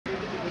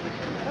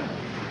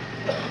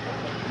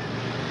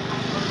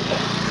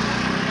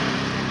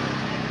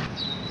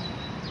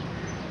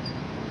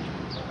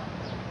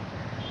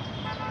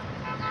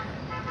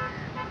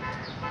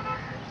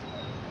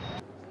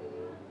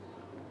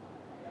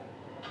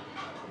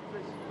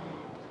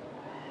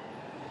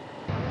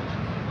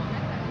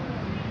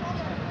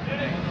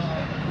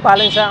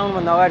बालेन्सा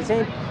आउनुभन्दा अगाडि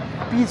चाहिँ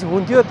पिच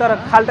हुन्थ्यो तर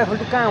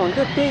खाल्टाखुल्टी कहाँ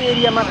हुन्थ्यो त्यही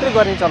एरिया मात्रै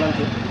गर्ने चलन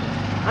थियो।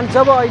 अनि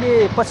जब अहिले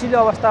पछिल्लो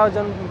अवस्था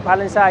जुन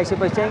बालेन्सा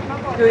आइसकेपछि चाहिँ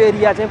त्यो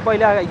एरिया चाहिँ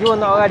पहिला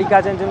योभन्दा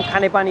अगाडिका चाहिँ जुन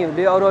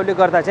खानेपानीहरूले अरूहरूले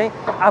गर्दा चाहिँ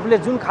आफूले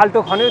जुन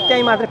खाल्टो खन्यो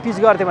त्यहीँ मात्र पिच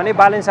गर्थ्यो भने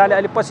बालेन्साले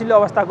अहिले पछिल्लो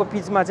अवस्थाको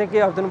पिचमा चाहिँ के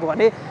गरिदिनु भयो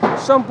भने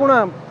सम्पूर्ण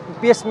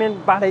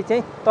बेसमेन्टबाटै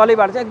चाहिँ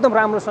तलैबाट चाहिँ एकदम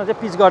राम्रोसँग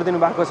चाहिँ पिच गरिदिनु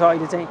भएको छ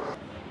अहिले चाहिँ।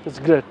 It's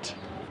great.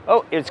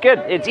 Oh, it's good.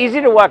 It's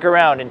easy to walk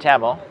around in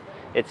Thamel.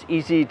 It's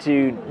easy to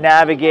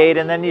navigate,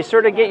 and then you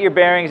sort of get your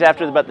bearings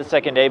after about the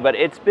second day, but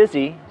it's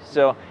busy,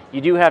 so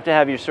you do have to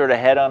have your sort of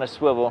head on a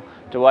swivel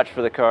to watch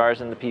for the cars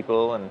and the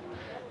people, and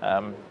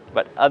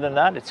but other than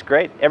that, it's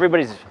great.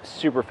 Everybody's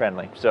super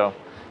friendly, so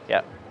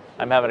yeah,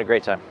 I'm having a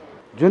great time.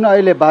 जुन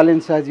अहिले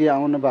बालेन्साजी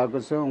आउनु भएको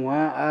छ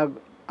उहाँ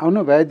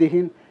आउनु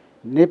भएदेखि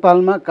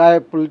नेपालमा काय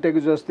पुल्टेको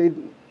जस्तै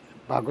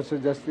भएको छ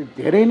जस्तै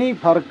धेरै नै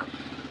फरक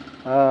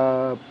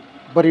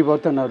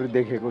परिवर्तनहरू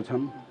देखेको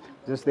छौं।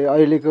 जस्तै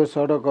अहिलेको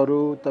सडकहरू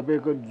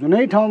तपाईको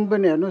जुनै ठाउँ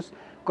पनि हेर्नुस्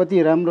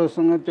कति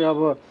राम्रोसँग त्यो अब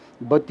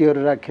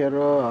बत्तीहरू राखेर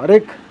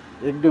हरेक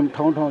एकदम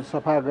ठाउँ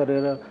सफा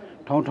गरेर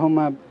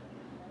ठाउँ-ठाउँमा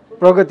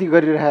प्रगति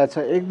गरिरहेको छ।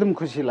 एकदम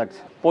खुसी लाग्छ।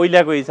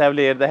 पहिलाको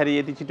हिसाबले हेर्दाखेरि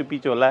यति छिटो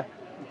पिच होला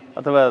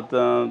अथवा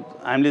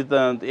हामीले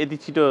यति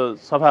छिटो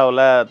सफा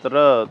होला तर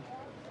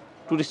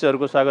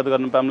टुरिस्टहरुको स्वागत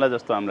गर्न पाम्ला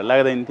जस्तो हामीलाई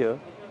लाग्दैन थियो।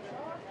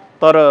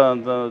 तर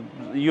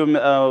यो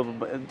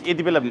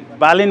यति बेला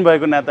बालेन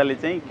भएको नाताले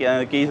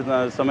चाहिँ केही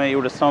समय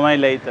एउटा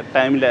समयलाई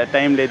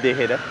टाइमलाई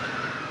देखेर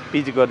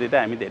पिच गर्दिदा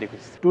हामी धेरै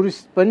खुसी।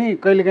 टुरिस्ट पनि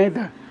कहिलेकाहीँ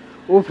त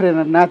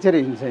उफ्रेर नाचेर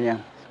हिँड्छ यहाँ।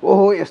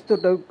 ओहो यस्तो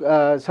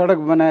सडक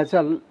बनाएछ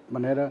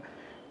भनेर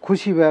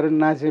खुसी भएर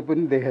नाचे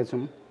पनि देखेका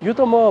छौं। यो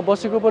त म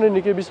बसेको पनि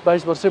निकै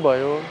 20-22 वर्षै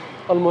भयो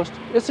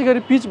अलमोस्ट।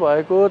 यसैगरी पिच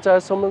भएको चाहे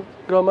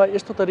समग्रमा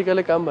यस्तो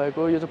तरिकाले काम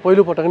भएको यो चाहिँ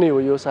पहिलो पटक नै हो।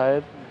 यो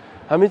सायद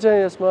हामी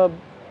चाहिँ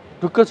यसमा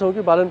ढुक्क छौं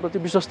कि बालेन प्रति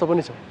विश्वस्त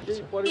पनि छ।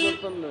 केही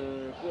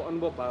परिवर्तनको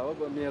अनुभव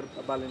भयो मेयर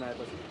बालेन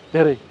आएपछि?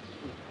 धेरै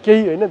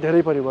केही हैन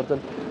धेरै परिवर्तन।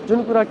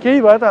 जुन कुरा केही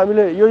भए त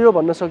हामीले यो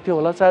भन्न सक्थ्यौं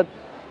होला, सायद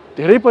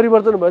धेरै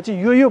परिवर्तन भएपछि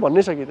यो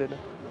भन्नै सकिदैन।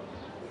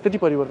 त्यति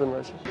परिवर्तन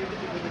भएछ।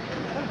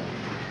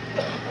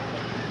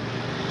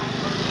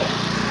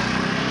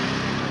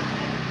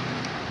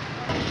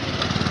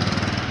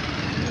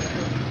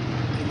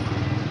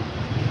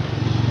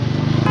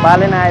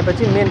 बालेन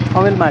आएपछि मेन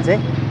थमेलमा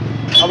चाहिँ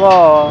अब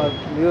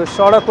यो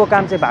सडकको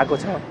काम चाहिँ भएको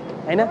छ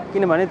हैन।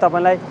 किनभने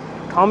तपाईलाई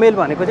थमेल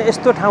भनेको चाहिँ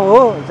यस्तो ठाउँ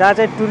हो जहाँ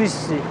चाहिँ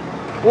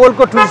टुरिस्ट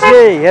वर्ल्डको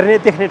टुरिस्टले हेर्ने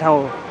देख्ने ठाउँ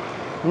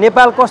हो।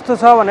 नेपाल कस्तो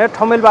छ भनेर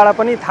थमेलबाट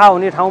पनि थाहा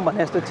हुने ठाउँ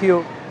भने जस्तो थियो।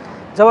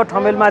 जब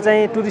थमेलमा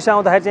चाहिँ टुरिस्ट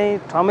आउँदाखेरि चाहिँ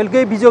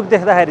थमेलकै बिजोग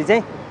देख्दाखेरि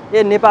चाहिँ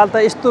ए नेपाल त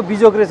यस्तो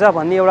बिजोग रहेछ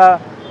भन्ने एउटा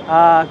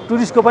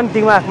टुरिस्टको पनि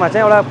दिमागमा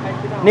चाहिँ एउटा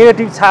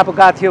नेगेटिभ छाप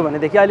गएको थियो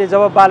भनेदेखि अहिले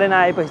जब बालेन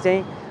आएपछि चाहिँ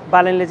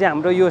बालेनले चाहिँ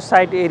हाम्रो यो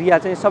साइड एरिया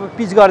चाहिँ सबै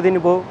पिच गरिदिनु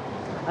भयो।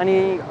 अनि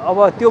अब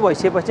त्यो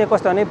भइसकेपछि चाहिँ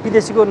कस्तो भने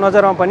विदेशीको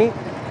नजरमा पनि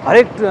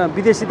हरेक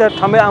विदेशी त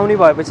थमेल आउने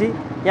भएपछि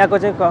यहाँको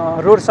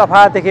चाहिँ रोड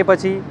सफा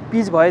देखेपछि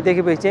पिच भयो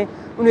देखेपछि चाहिँ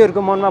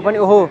उनीहरूको मनमा पनि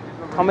ओहो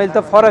थमेल त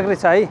फरक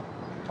रहेछ है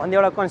भन्ने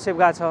एउटा कन्सेप्ट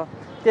गएको छ।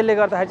 त्यसले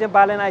गर्दाखेरि चाहिँ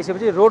बालेन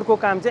आइसकेपछि रोडको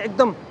काम चाहिँ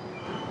एकदम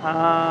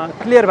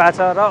क्लियर भएको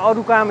छ र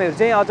अरू कामहरू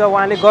चाहिँ अझ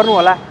उहाँले गर्नु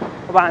होला।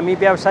 अब हामी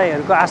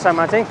व्यवसायीहरूको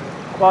आशामा चाहिँ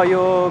अब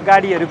यो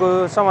गाडीहरूको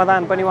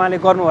समाधान पनि उहाँले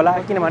गर्नु होला।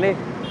 किनभने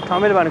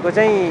थमेल भनेको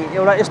चाहिँ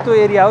एउटा यस्तो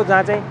एरिया हो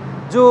जहाँ चाहिँ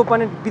जो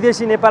पनि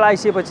विदेशी नेपाल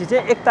आइसकेपछि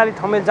चाहिँ एकताली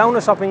थमेल जाउँ न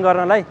सपिङ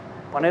गर्नलाई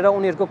भनेर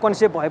उनीहरूको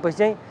कन्सेप्ट भएपछि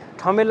चाहिँ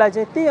थमेललाई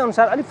चाहिँ त्यही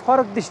अनुसार अलिक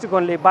फरक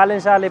दृष्टिकोणले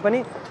बालेन्साले पनि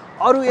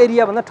अरू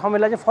एरिया भन्दा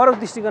थमेललाई चाहिँ फरक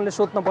दृष्टिकोणले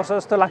सोध्नुपर्छ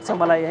जस्तो लाग्छ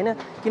मलाई हैन।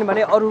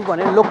 किनभने अरू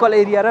भने लोकल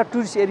एरिया र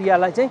टुरिस्ट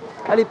एरियालाई चाहिँ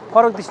अलिक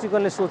फरक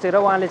दृष्टिकोणले सोचेर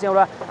उहाँले चाहिँ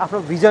एउटा आफ्नो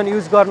भिजन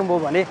युज गर्नुभयो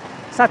भने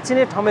साँच्चै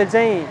नै थमेल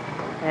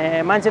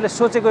चाहिँ मान्छेले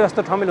सोचेको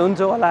जस्तो थमेल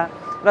हुन्छ होला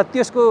र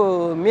त्यसको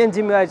मेन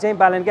जिम्मेवारी चाहिँ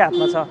बालेनकै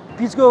हातमा छ।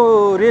 पिचको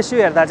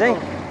रेसियो हेर्दा चाहिँ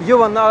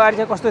योभन्दा अगाडि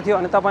चाहिँ कस्तो थियो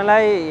भने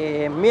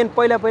तपाईलाई मेन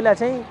पहिला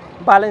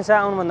चाहिँ बालेन्सा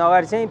आउनुभन्दा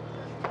अगाडि चाहिँ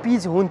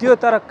पिच हुन्थ्यो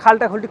तर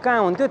खाल्टाखुल्टी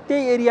कहाँ हुन्थ्यो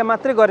त्यही एरिया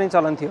मात्रै गर्ने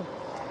चलन थियो।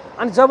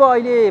 अनि जब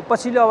अहिले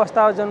पछिल्लो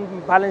अवस्था जुन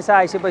बालेन्सा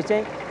आइसकेपछि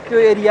चाहिँ त्यो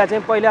एरिया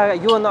चाहिँ पहिला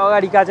योभन्दा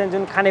अगाडिका चाहिँ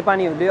जुन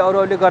खानेपानीहरूले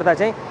अरूहरूले गर्दा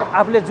चाहिँ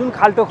आफूले जुन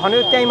खाल्टो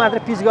खन्यो त्यहीँ मात्र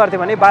पिच गर्थ्यो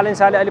भने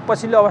बालेन्साले अहिले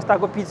पछिल्लो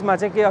अवस्थाको पिचमा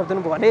चाहिँ के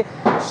गरिदिनु भयो भने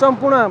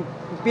सम्पूर्ण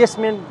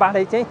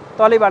बेसमेन्टबाटै चाहिँ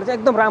तलैबाट चाहिँ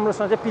एकदम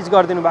राम्रोसँग चाहिँ पिच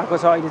गरिदिनु भएको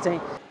छ। अहिले चाहिँ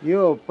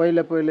यो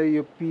पहिला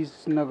यो पिच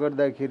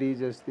नगर्दाखेरि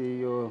जस्तै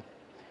यो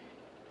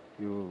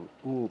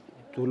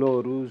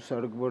धुलोहरू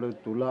सडकबाट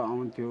धुलो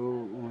आउँथ्यो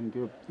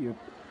यो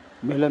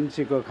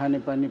मेलम्चीको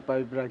खानेपानी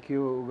पाइप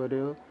राख्यो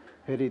गर्यो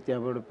फेरि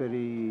त्यहाँबाट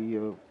फेरि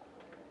यो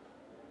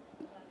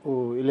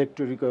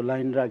इलेक्ट्रिकको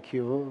लाइन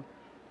राखियो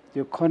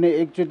त्यो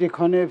एकचोटि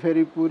खने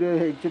फेरि पुर्यो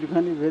एकचोटि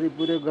खने फेरि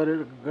पुर्यो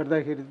गरेर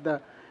गर्दाखेरि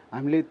त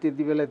हामीले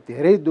त्यति बेला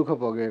धेरै दुःख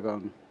भोगेका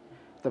हौं।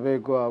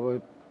 तपाईको अब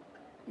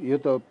यो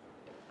त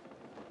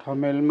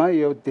थमेलमा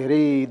यो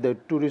धेरै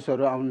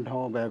टुरिस्टहरु आउने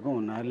ठाउँ भएको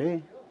हुनाले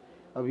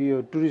अब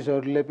यो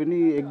टुरिस्टहरुले पनि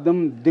एकदम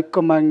दिक्क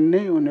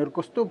माग्ने उनीहरु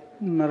कस्तो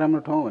नराम्रो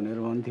ठाउँ भनेर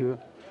भन्थ्यो।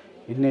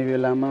 हिँड्ने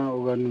बेलामा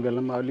गर्ने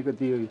बेलामा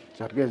अलिकति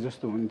झर्के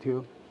जस्तो हुन्थ्यो।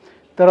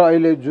 तर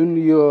अहिले जुन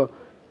यो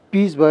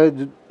पिच भयो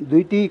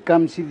दुईटी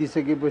काम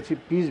सिधिसकेपछि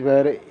पिच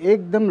भएर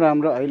एकदम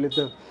राम्रो अहिले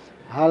त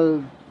हाल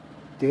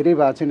धेरै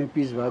भएको छैन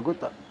पिच भएको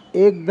त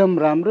एकदम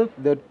राम्रो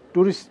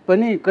टुरिस्ट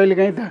पनि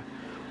कहिलेकाहीँ त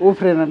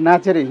उफ्रेर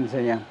नाचेर हिँड्छ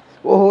यहाँ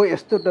ओहो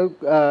यस्तो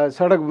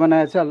सडक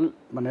बनाएछ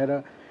भनेर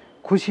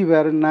खुसी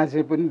भएर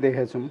नाचे पनि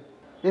देखेका छौँ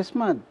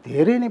यसमा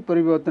धेरै नै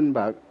परिवर्तन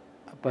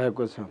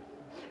भएको छ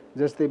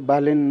जस्तै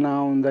बालेन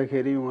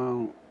नआउँदाखेरि उहाँ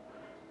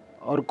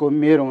अर्को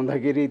मेयर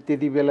हुँदाखेरि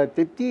त्यति बेला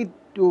त्यति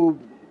त्यो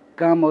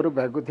कामहरू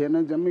भएको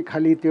थिएन जम्मै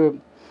खालि त्यो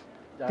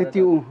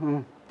त्यति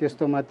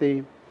त्यस्तो मात्रै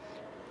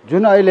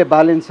जुन अहिले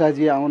बालेन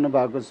शाहजी आउनु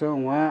भएको छ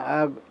उहाँ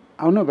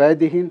आउनु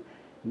भएदेखि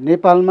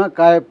नेपालमा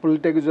काय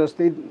पल्टेको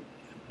जस्तै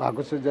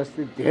भएको छ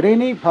जस्तै धेरै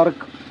नै फरक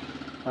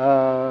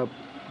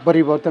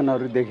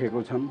परिवर्तनहरू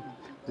देखेको छौँ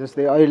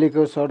जस्तै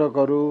अहिलेको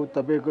सडकहरू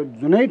तपाईँको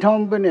जुनै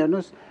ठाउँमा पनि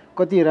हेर्नुहोस्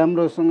कति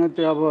राम्रोसँग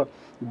त्यो अब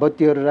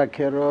बत्तीहरू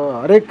राखेर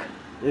हरेक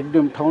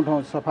एकदम ठाउँ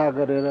ठाउँ सफा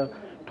गरेर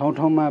ठाउँ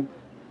ठाउँमा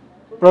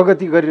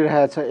प्रगति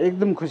गरिरहेछ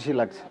एकदम खुसी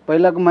लाग्छ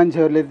पहिलाको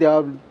मान्छेहरूले त्यो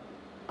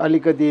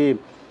अलिकति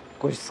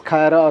घुस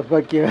खाएर अथवा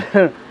के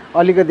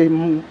अलिकति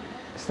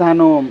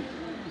सानो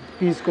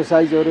पिचको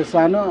साइजहरू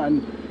सानो अनि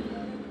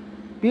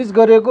पिच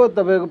गरेको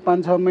तपाईँको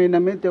 5-6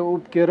 महिनामै त्यो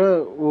उब्केर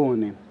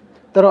हुने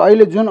तर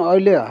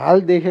अहिले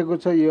हाल देखेको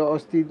छ यो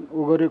अस्ति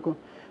गरेको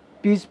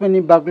पिच पनि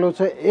बाक्लो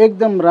छ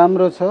एकदम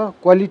राम्रो छ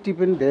क्वालिटी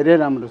पनि धेरै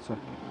राम्रो छ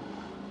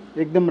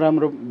एकदम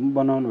राम्रो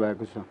बनाउनु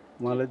भएको छ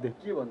उहाँलाई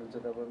के भन्नुहुन्छ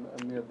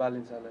तपाईँ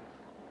बालेन शाहलाई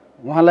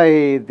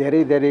उहाँलाई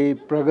धेरै धेरै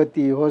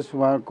प्रगति होस्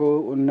उहाँको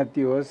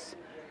उन्नति होस्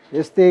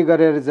यस्तै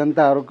गरेर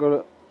जनताहरूको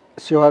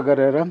सेवा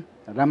गरेर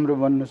राम्रो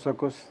बन्नु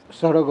सकोस्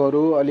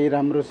सडकहरू अलि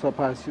राम्रो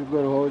सफा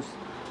सुग्घर होस्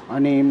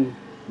अनि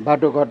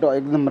बाटोघाटो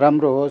एकदम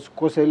राम्रो होस्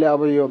कसैले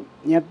अब यो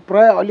यहाँ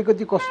प्राय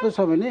अलिकति कस्तो छ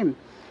भने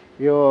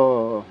यो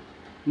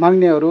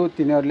माग्नेहरू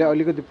तिनीहरूले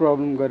अलिकति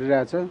प्रब्लम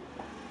गरिरहेछ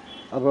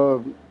अब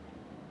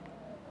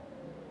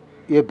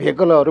यो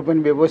भेहिकलहरू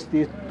पनि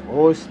व्यवस्थित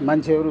होस्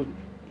मान्छेहरू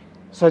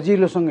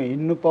सजिलोसँग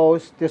हिँड्नु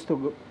पाओस् त्यस्तो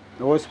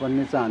होस्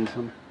भन्ने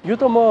चाहन्छौँ यो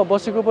त म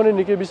बसेको पनि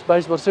निकै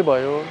 20-22 वर्षै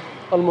भयो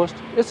अलमोस्ट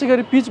यसै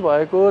गरी पिच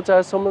भएको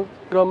चाहे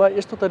समग्रमा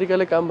यस्तो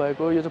तरिकाले काम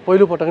भएको यो चाहिँ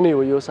पहिलो पटक नै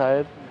हो यो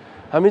सायद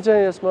हामी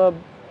चाहिँ यसमा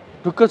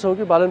ढुक्क छौँ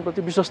कि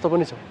बालेनप्रति विश्वस्त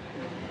पनि छ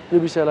यो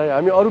विषयलाई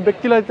हामी अरू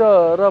व्यक्तिलाई त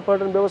र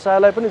पर्यटन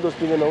व्यवसायलाई पनि दोष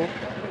दिँदैनौँ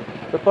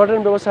र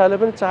पर्यटन व्यवसायले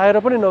पनि चाहेर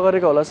पनि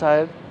नगरेको होला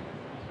सायद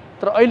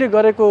तर अहिले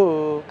गरेको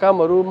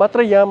कामहरू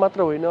मात्र यहाँ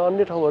मात्र होइन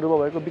अन्य ठाउँहरूमा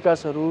भएको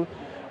विकासहरू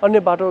अन्य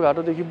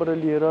बाटोघाटोदेखिबाट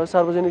लिएर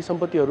सार्वजनिक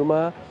सम्पत्तिहरूमा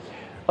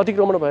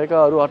अतिक्रमण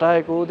भएकाहरू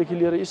हटाएकोदेखि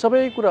लिएर यी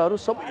सबै कुराहरू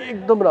सबै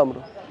एकदम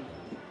राम्रो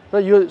र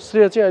यो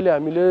श्रेय चाहिँ अहिले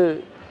हामीले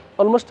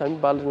अलमोस्ट हामी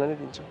बालेनलाई नै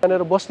दिन्छौँ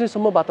यहाँनिर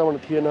बस्नेसम्म वातावरण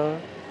थिएन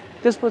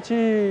त्यसपछि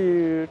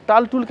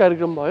टालटुल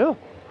कार्यक्रम भयो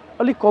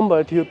अलिक कम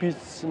भयो थियो पिच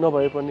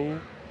नभए पनि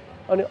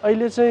अनि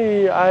अहिले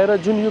चाहिँ आएर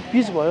जुन यो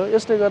पिच भयो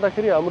यसले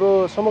गर्दाखेरि हाम्रो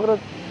समग्र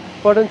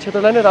पर्यटन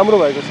क्षेत्रलाई नै राम्रो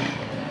भएको छ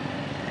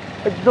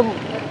एकदम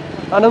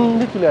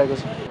आनन्दित तुल्याएको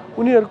छ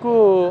उनीहरूको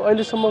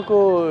अहिलेसम्मको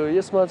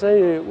यसमा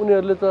चाहिँ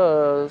उनीहरूले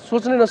त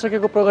सोच्नै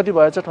नसकेको प्रगति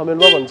भएछ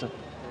ठमेलमा भन्छ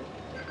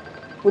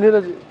उनीहरू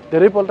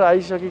धेरैपल्ट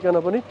आइसकिकन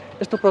पनि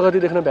यस्तो प्रगति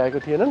देख्न भ्याएको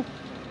थिएनन्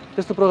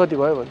त्यस्तो प्रगति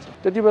भयो भन्छ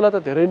त्यति बेला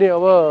त धेरै नै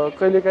अब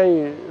कहिलेकाहीँ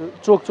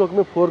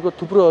चोकमै फोहोरको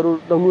थुप्रोहरू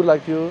डङ्गुर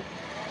लाग्थ्यो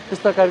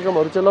त्यस्ता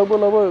कार्यक्रमहरू चाहिँ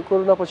लगभग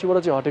कोरोना पछिबाट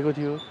चाहिँ हटेको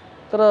थियो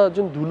तर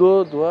जुन धुलो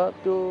धुवा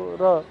त्यो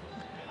र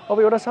अब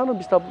एउटा सानो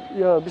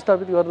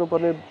विस्थापित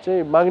गर्नुपर्ने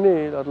चाहिँ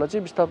माग्नेहरूलाई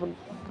चाहिँ विस्थापन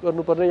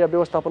गर्नुपर्ने या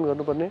व्यवस्थापन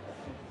गर्नुपर्ने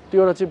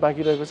त्यो एउटा चाहिँ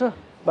बाँकी रहेको छ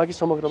बाँकी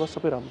समग्रमा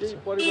सबै राम्रो छ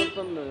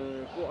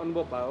परिवर्तनको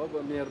अनुभव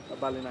भयो मेयर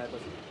बालेन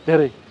आएपछि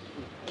धेरै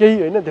केही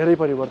होइन धेरै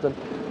परिवर्तन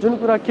जुन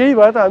कुरा केही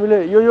भयो त हामीले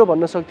यो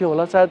भन्न सक्थ्यौँ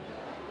होला सायद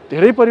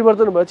धेरै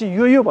परिवर्तन भएपछि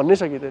यो भन्नै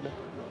सकिँदैन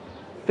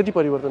त्यति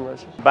परिवर्तन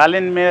भएछ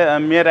बालेन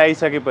मेयर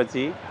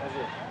आइसकेपछि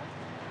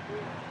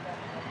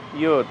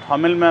यो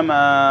ठमेलमा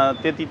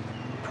त्यति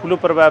ठुलो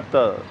प्रभाव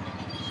त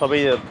सबै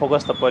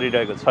फोकस त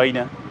परिरहेको छैन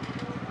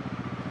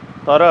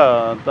तर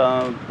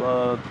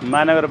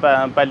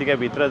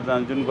महानगरपालिकाभित्र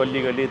जुन गल्ली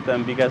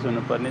विकास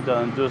हुनुपर्ने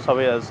जो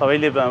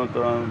सबैले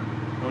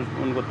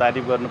उनको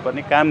तारिफ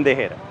गर्नुपर्ने काम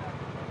देखेर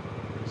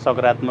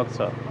सकारात्मक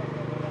छ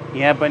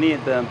यहाँ पनि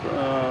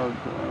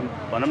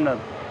भनौँ न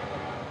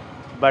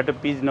बाटो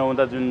पिच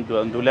नहुँदा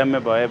जुन धुलाम्य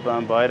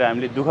भएर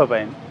हामीले दुःख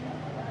पायौँ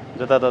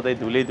जताततै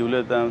धुलो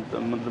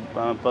मतलब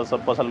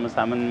पसलमा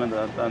सामानमा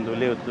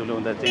धुलो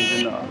हुँदा चाहिँ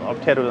जुन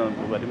अप्ठ्यारो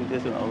भए पनि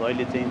त्यसो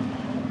अहिले चाहिँ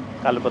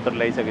कालोपत्र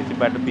लगाइसकेपछि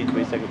बाटो पिच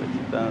भइसकेपछि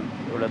त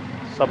एउटा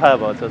सफा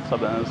भएछ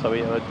सबै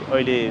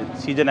अहिले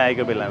सिजन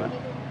आएको बेलामा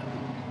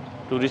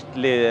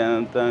टुरिस्टले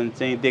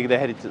चाहिँ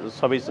देख्दाखेरि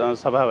सबै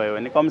सफा भयो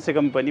भने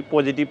कमसेकम पनि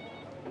पोजिटिभ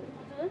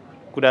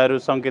कुराहरू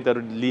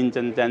सङ्केतहरू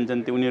लिन्छन्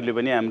जान्छन् त्यो उनीहरूले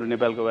पनि हाम्रो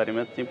नेपालको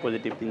बारेमा चाहिँ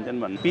पोजिटिभ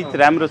दिन्छन् भन्नु पिच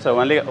राम्रो छ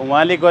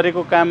उहाँले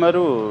गरेको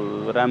कामहरू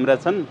राम्रा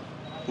छन्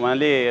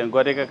उहाँले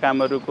गरेका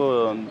कामहरूको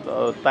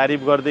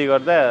तारिफ गर्दै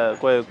गर्दा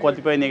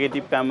कतिपय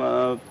नेगेटिभ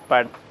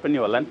पार्ट पनि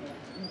होलान्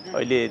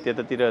अहिले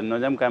त्यतातिर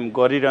नजाम काम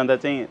गरिरहँदा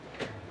चाहिँ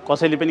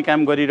कसैले पनि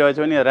काम गरिरहेछ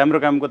भने राम्रो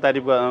कामको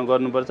तारिफ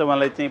गर्नुपर्छ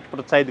उहाँलाई चाहिँ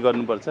प्रोत्साहित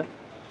गर्नुपर्छ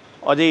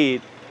अझै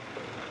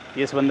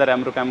यसभन्दा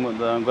राम्रो काम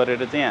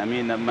गरेर चाहिँ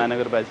हामी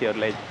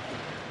महानगरवासीहरूलाई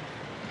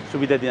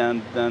सुविधा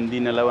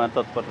दिनलाई उहाँ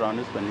तत्पर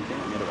रहनुहोस् भन्ने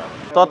चाहिँ मेरो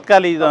भावना।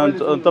 तत्कालै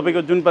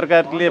तपाईँको जुन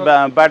प्रकारले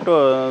बाटो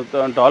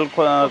ढल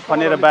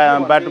खनेर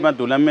बाटोमा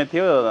धुलम्मे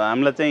थियो,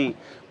 हामीलाई चाहिँ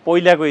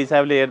पहिलाको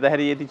हिसाबले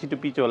हेर्दाखेरि यति छिटो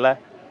पिच होला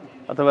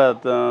अथवा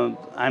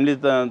हामीले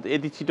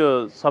यति छिटो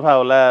सफा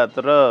होला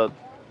तर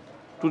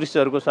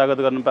टुरिस्टहरूको स्वागत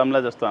गर्न पाउँला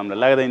जस्तो हामीलाई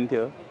लाग्दैन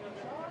थियो।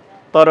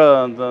 तर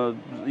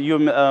यो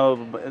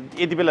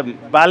यति बेला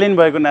बालेन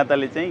भएको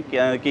नाताले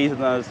चाहिँ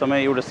केही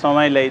समय एउटा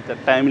समयलाई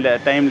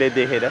टाइमलाई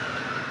देखेर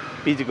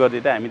पिच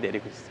गरिदिँदा हामी धेरै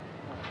खुसी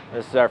छौँ।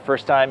 This is our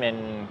first time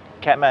in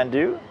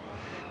Kathmandu.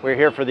 We're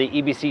here for the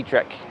EBC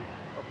trek.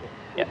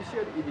 Yeah.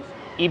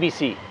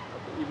 EBC.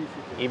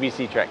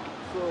 EBC trek.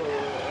 So,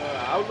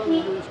 how long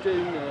do you stay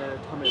in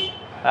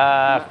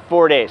Thamel?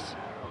 4 days.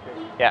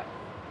 Okay. Yeah.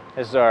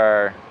 This is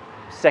our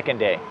second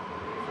day.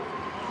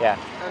 Yeah.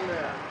 And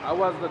how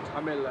was the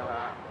Thamel?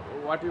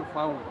 What you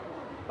found?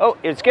 Oh,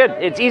 it's good.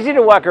 It's easy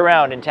to walk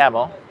around in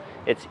Thamel.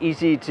 It's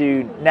easy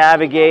to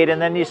navigate,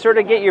 and then you sort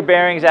of get your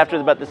bearings after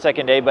about the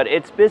second day, but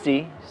it's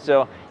busy,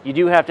 so you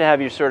do have to have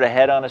your sort of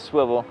head on a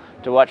swivel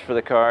to watch for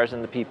the cars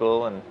and the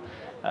people, and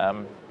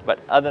but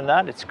other than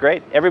that, it's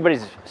great.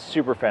 Everybody's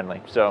super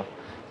friendly, so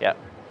yeah,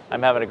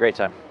 I'm having a great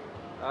time.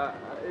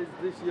 Is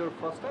this your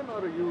first time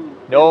or you?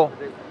 No,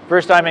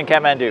 first time in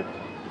Kathmandu.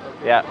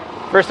 Okay. Yeah,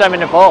 first time in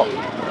Nepal.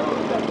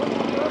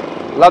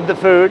 Love the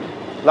food,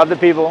 love the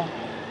people.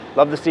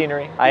 Love the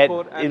scenery. I had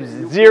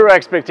zero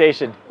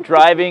expectation.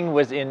 Driving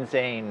was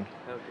insane.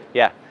 Okay.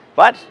 Yeah,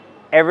 but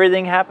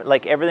everything happened,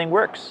 like everything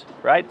works,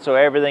 right? So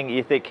everything,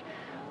 you think,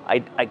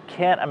 I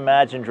can't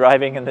imagine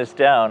driving in this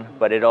town,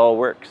 but it all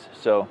works.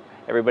 So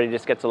everybody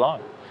just gets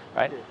along,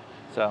 right?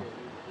 So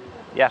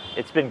yeah,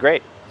 it's been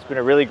great. It's been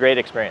a really great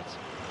experience.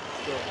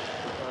 So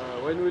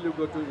when will you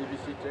go to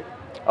EBC trek?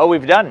 Oh,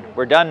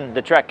 we're done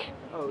the trek.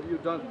 Oh, you're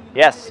done?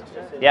 Yes,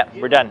 yeah,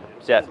 we're done.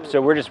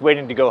 So we're just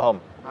waiting to go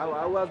home.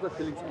 How was the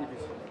feelings in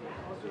EBC?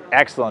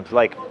 Excellent,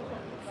 like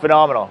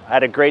phenomenal.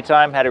 Had a great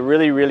time, had a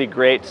really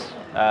great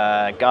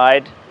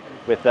guide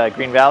with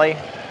Green Valley.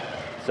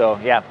 So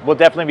yeah, we'll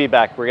definitely be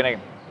back.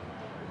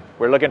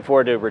 We're looking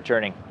forward to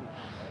returning.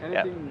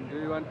 Anything do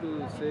you want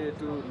to say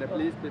to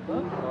Nepalese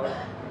people,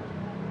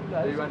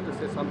 or do you want to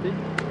say something?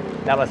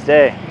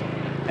 Namaste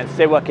and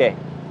sewake.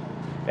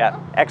 Yeah,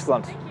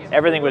 excellent.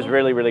 Everything was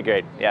really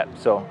great. Yeah,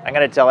 so I'm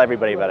going to tell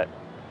everybody about it.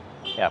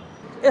 Yeah.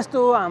 यस्तो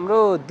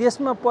हाम्रो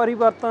देशमा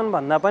परिवर्तन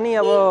भन्दा पनि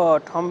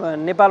अब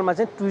नेपालमा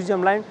चाहिँ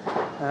टुरिज्मलाई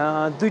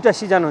दुईटा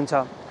सिजन हुन्छ।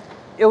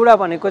 एउटा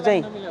भनेको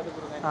चाहिँ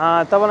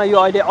तपाईलाई यो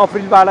अहिले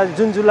अप्रिलबाट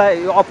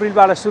जुलाई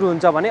अप्रिलबाट सुरु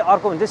हुन्छ भने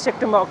अर्को हुन्छ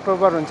सेप्टेम्बर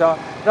अक्टोबर हुन्छ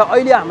र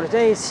अहिले हाम्रो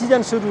चाहिँ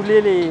सिजन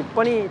सुरुले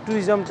पनि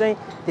टुरिज्म चाहिँ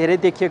धेरै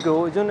देखिएको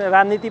हो। जुन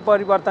राजनीति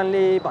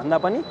परिवर्तनले भन्दा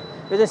पनि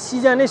यो चाहिँ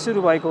सिजनै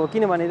सुरु भएको हो,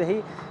 किनभनेदेखि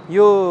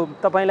यो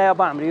तपाईलाई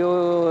अब हाम्रो यो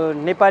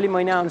नेपाली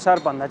महिना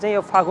अनुसार भन्दा चाहिँ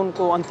यो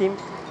फागुनको अन्तिम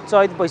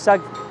चैत वैशाख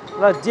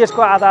र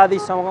जेठको आधा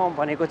आधीसम्म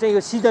भनेको चाहिँ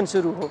यो सिजन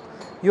सुरु हो।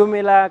 यो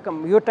मेला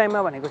यो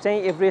टाइममा भनेको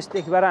चाहिँ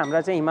एभरेस्टदेखिबाट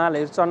हाम्रा चाहिँ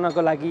हिमालहरू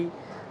चढ्नको लागि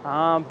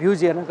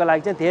भ्यूज हेर्नको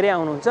लागि चाहिँ धेरै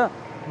आउनुहुन्छ।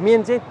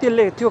 मेन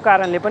चाहिँ त्यो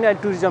कारणले पनि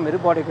अहिले टुरिज्महरू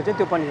बढेको चाहिँ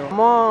त्यो पनि हो।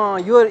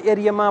 म यो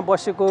एरियामा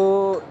बसेको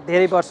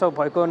धेरै वर्ष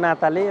भएको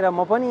नाताले र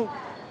म पनि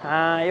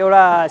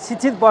एउटा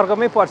शिक्षित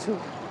वर्गमै पर्छु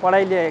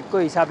पढाइको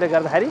हिसाबले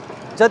गर्दाखेरि।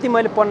 जति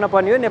मैले पढ्न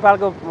पर्ने हो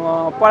नेपालको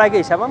पढाइको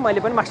हिसाबमा मैले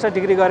पनि मास्टर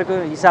डिग्री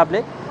गरेको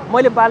हिसाबले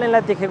मैले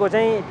बालेनलाई देखेको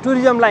चाहिँ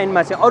टुरिज्म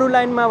लाइनमा चाहिँ। अरू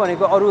लाइनमा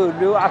भनेको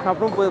अरूहरूले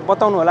आफ्नो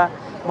बताउनु होला।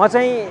 म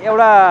चाहिँ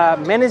एउटा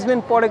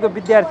म्यानेजमेन्ट पढेको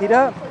विद्यार्थी र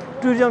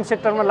टुरिज्म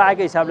सेक्टरमा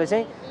लागेको हिसाबले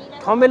चाहिँ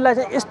थमेललाई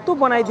चाहिँ यस्तो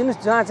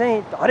बनाइदिनुस् जहाँ चाहिँ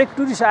हरेक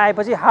टुरिस्ट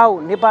आएपछि हाउ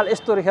नेपाल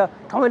यस्तो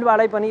रहेछ,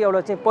 थमेलबाटै पनि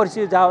एउटा चाहिँ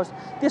परिचय जाओस्।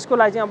 त्यसको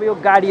लागि चाहिँ अब यो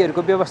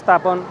गाडीहरूको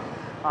व्यवस्थापन,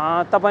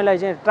 तपाईलाई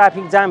चाहिँ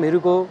ट्राफिक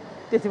जामहरूको,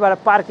 त्यतिबाट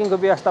पार्किङको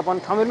व्यवस्थापन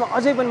थमेलमा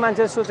अझै पनि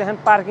मान्छेले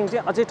सोचेछन् पार्किङ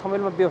चाहिँ अझै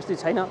थमेलमा व्यवस्थित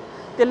छैन।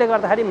 त्यसले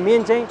गर्दाखेरि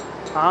मेन चाहिँ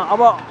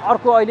अब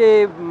अर्को अहिले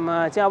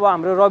चाहिँ अब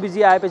हाम्रो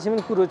रविजी आएपछि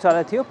पनि कुरो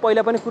चलेको थियो,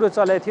 पहिला पनि कुरो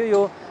चलेको थियो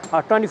यो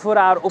 24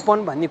 आवर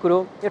ओपन भन्ने कुरो।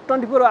 यो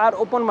 24 आवर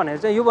ओपन भनेर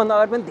चाहिँ योभन्दा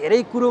अगाडि पनि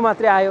धेरै कुरो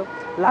मात्रै आयो,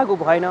 लागू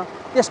भएन।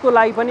 त्यसको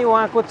लागि पनि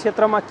उहाँको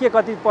क्षेत्रमा के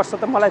कति पर्छ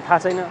त मलाई थाहा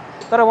छैन,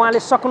 तर उहाँले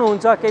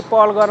सक्नुहुन्छ, केही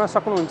पहल गर्न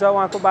सक्नुहुन्छ।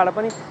 उहाँकोबाट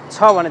पनि छ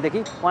भनेदेखि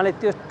उहाँले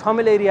त्यो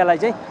थमेल एरियालाई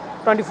चाहिँ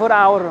 24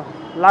 आवर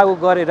लागू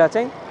गरेर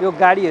चाहिँ यो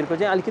गाडीहरूको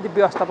चाहिँ अलिकति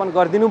व्यवस्थापन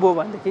गरिदिनु भयो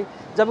भनेदेखि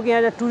जबकि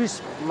यहाँ चाहिँ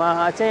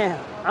टुरिस्टमा चाहिँ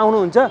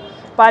आउनुहुन्छ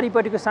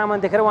पारिपट्टिको सामान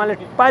देखेर उहाँले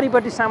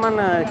पारिपट्टि सामान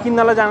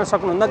किन्नलाई जान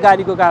सक्नुहुन्न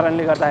गाडीको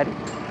कारणले गर्दाखेरि,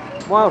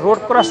 उहाँ रोड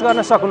क्रस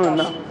गर्न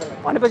सक्नुहुन्न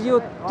भनेपछि यो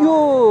त्यो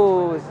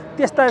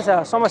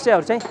त्यस्ता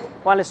समस्याहरू चाहिँ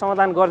उहाँले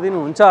समाधान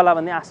गरिदिनुहुन्छ होला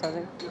भन्ने आशा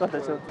चाहिँ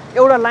गर्दछु।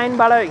 एउटा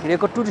लाइनबाट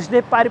हिँडेको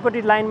टुरिस्टले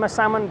पारिपट्टि लाइनमा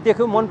सामान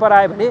देख्यो मन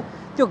परायो भने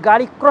त्यो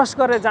गाडी क्रस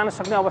गरेर जान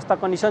सक्ने अवस्था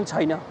कन्डिसन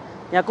छैन।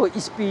 यहाँको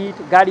स्पिड,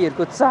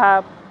 गाडीहरूको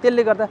चाप,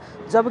 त्यसले गर्दा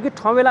जबकि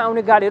थमेल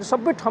आउने गाडीहरू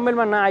सबै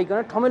थमेलमा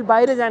नआइकन थमेल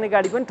बाहिर जाने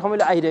गाडी पनि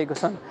थमेल आइरहेको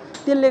छन्।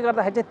 त्यसले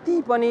गर्दाखेरि चाहिँ ती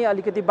पनि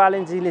अलिकति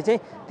बालेनजीले चाहिँ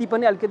ती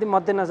पनि अलिकति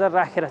मध्यनजर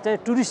राखेर चाहिँ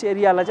टुरिस्ट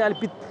एरियालाई चाहिँ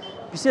अलिक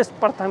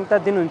विशेष प्राथमिकता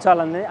दिनुहुन्छ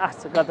होला भन्ने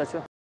आशा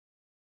गर्दछु।